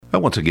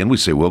Well, once again, we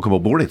say welcome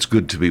aboard. It's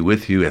good to be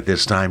with you at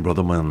this time.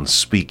 Brother Munn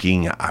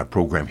speaking. Our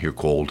program here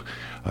called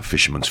A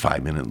Fisherman's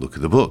 5-Minute Look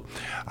at the Book.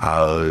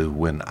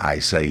 When I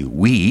say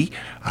we,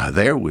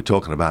 we're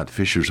talking about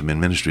Fishers of Men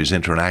Ministries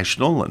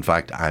International. In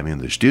fact, I'm in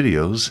the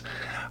studios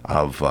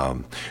of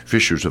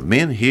Fishers of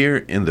Men here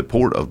in the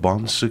port of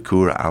Bon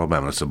Secour,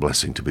 Alabama. It's a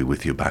blessing to be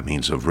with you by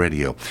means of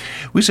radio.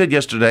 We said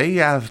yesterday,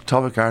 our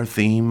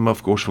theme,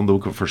 of course, from the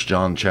book of 1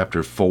 John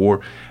chapter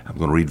 4. I'm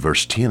going to read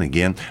verse 10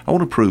 again. I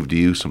want to prove to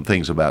you some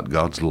things about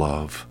God's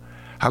love,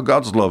 how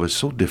God's love is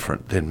so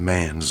different than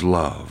man's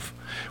love.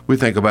 We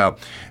think about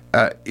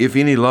if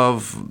any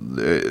love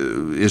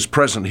is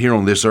present here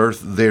on this earth,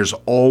 there's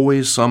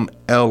always some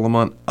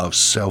element of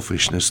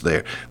selfishness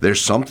there. There's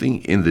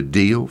something in the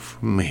deal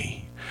for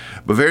me.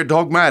 But very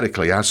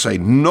dogmatically, I say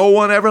no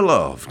one ever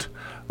loved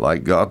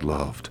like God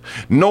loved.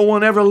 No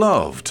one ever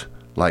loved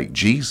like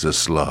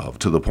Jesus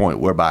loved, to the point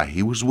whereby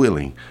he was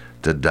willing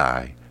to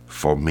die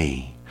for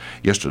me.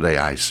 Yesterday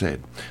I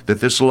said that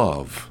this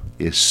love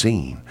is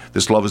seen.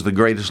 This love is the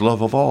greatest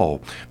love of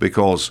all,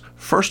 because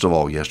first of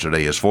all,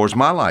 yesterday, as far as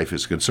my life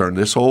is concerned,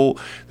 this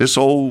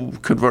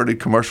old converted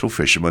commercial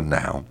fisherman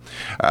now,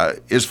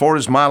 as far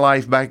as my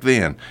life back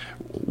then,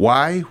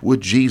 why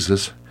would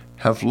Jesus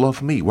have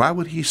loved me? Why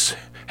would he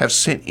have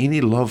sent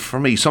any love for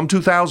me? Some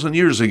 2,000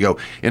 years ago,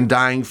 in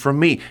dying for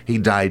me, he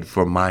died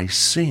for my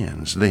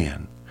sins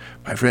then.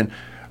 My friend,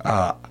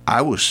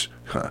 I was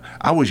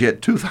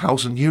yet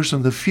 2,000 years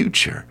in the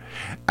future,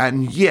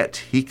 and yet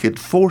he could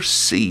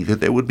foresee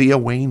that there would be a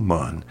Wayne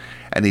Munn,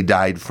 and he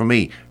died for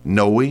me,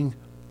 knowing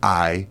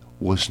I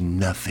was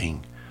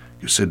nothing.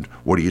 You said,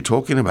 what are you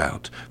talking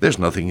about? There's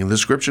nothing in the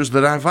scriptures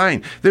that I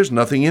find. There's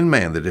nothing in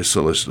man that is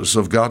solicitous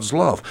of God's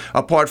love.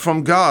 Apart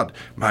from God,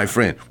 my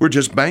friend, we're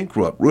just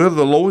bankrupt. We're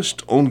the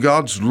lowest on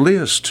God's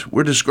list.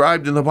 We're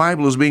described in the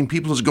Bible as being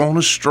people that's gone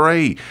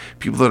astray,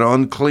 people that are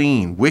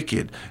unclean,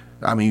 wicked.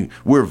 I mean,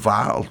 we're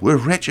vile, we're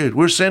wretched,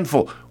 we're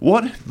sinful.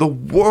 What in the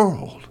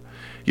world?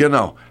 You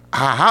know,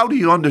 how do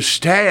you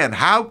understand?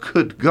 How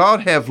could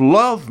God have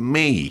loved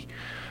me,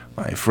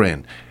 my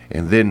friend,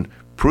 and then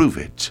prove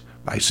it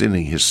by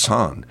sending his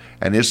son,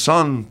 and his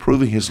son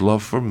proving his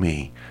love for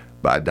me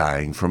by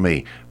dying for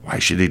me? Why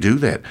should he do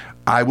that?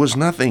 I was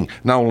nothing.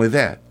 Not only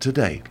that,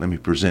 today, let me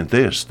present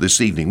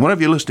this evening.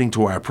 Whenever you're listening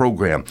to our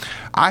program,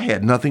 I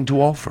had nothing to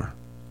offer.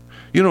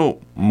 You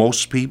know,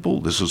 most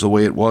people, this is the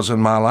way it was in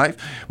my life,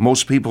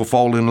 most people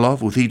fall in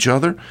love with each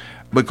other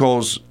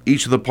because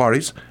each of the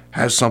parties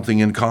has something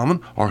in common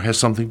or has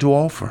something to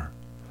offer.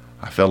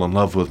 I fell in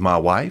love with my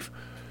wife.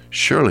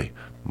 Surely,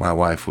 my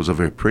wife was a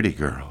very pretty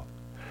girl.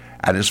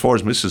 And as far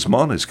as Mrs.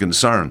 Munn is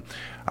concerned,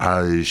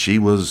 she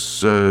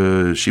was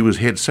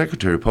head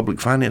secretary of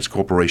Public Finance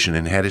Corporation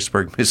in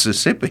Hattiesburg,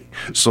 Mississippi.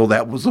 So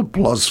that was a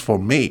plus for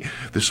me.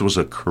 This was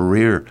a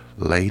career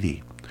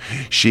lady.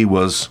 She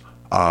was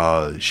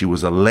a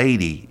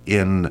lady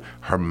in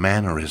her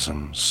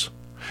mannerisms.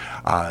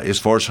 As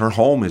far as her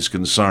home is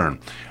concerned,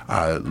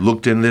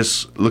 looked in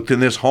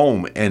this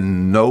home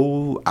and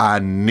I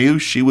knew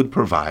she would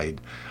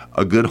provide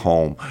a good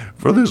home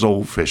for this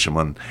old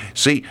fisherman.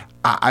 See,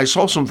 I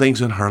saw some things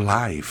in her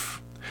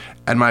life,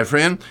 and my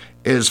friend,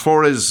 as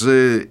far as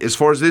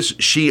this,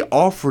 she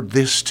offered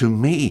this to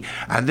me.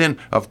 And then,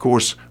 of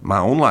course, my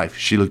own life,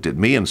 she looked at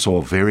me and saw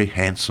a very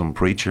handsome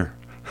preacher.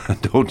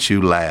 Don't you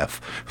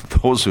laugh.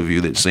 Those of you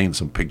that seen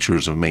some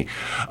pictures of me,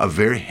 a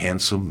very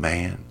handsome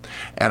man.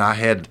 And I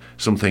had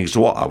some things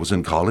to offer. I was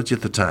in college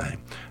at the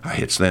time. I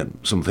had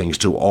some things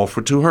to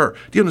offer to her.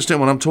 Do you understand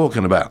what I'm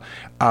talking about?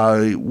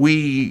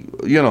 We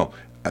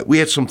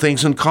had some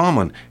things in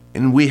common,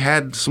 and we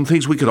had some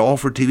things we could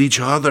offer to each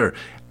other,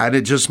 and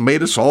it just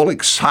made us all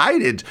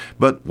excited.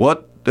 But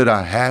what did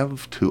I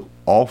have to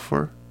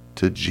offer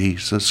to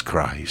Jesus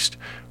Christ?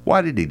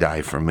 Why did he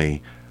die for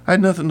me? I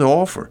had nothing to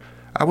offer.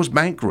 I was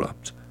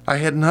bankrupt. I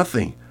had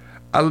nothing.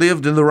 I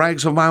lived in the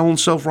rags of my own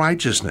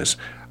self-righteousness.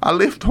 I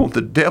lived on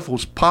the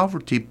devil's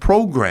poverty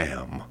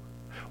program.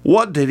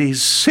 What did he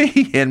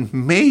see in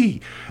me?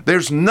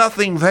 There's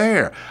nothing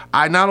there.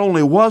 I not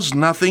only was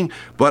nothing,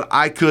 but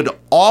I could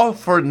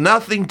offer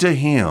nothing to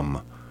him.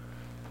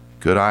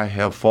 Could I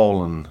have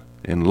fallen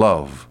in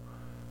love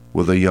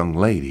with a young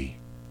lady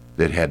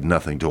that had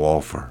nothing to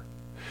offer?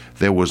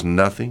 There was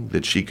nothing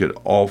that she could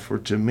offer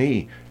to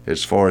me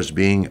as far as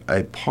being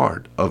a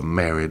part of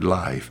married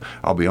life.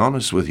 I'll be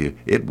honest with you,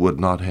 it would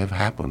not have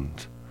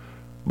happened.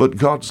 But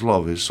God's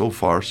love is so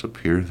far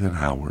superior than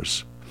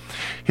ours.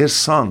 His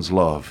son's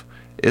love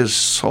is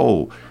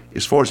so,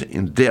 as far as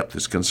in depth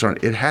is concerned,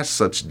 it has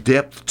such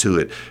depth to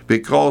it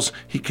because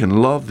he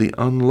can love the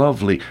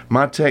unlovely.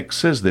 My text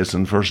says this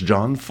in 1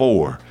 John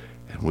 4,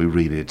 and we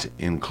read it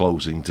in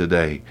closing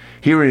today.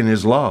 Herein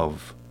is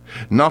love,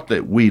 not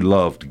that we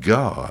loved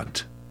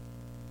God,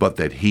 but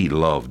that he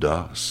loved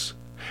us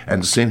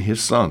and sent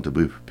his son to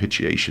be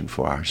propitiation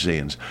for our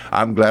sins.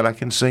 I'm glad I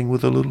can sing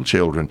with the little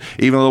children.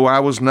 Even though I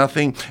was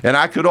nothing and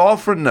I could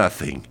offer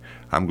nothing,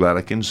 I'm glad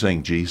I can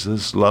sing,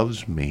 Jesus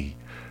loves me.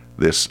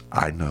 This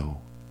I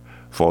know,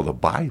 for the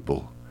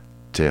Bible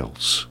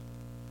tells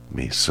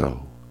me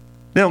so.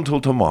 Now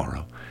until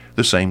tomorrow,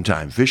 the same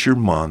time, Fisher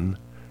Munn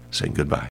saying goodbye.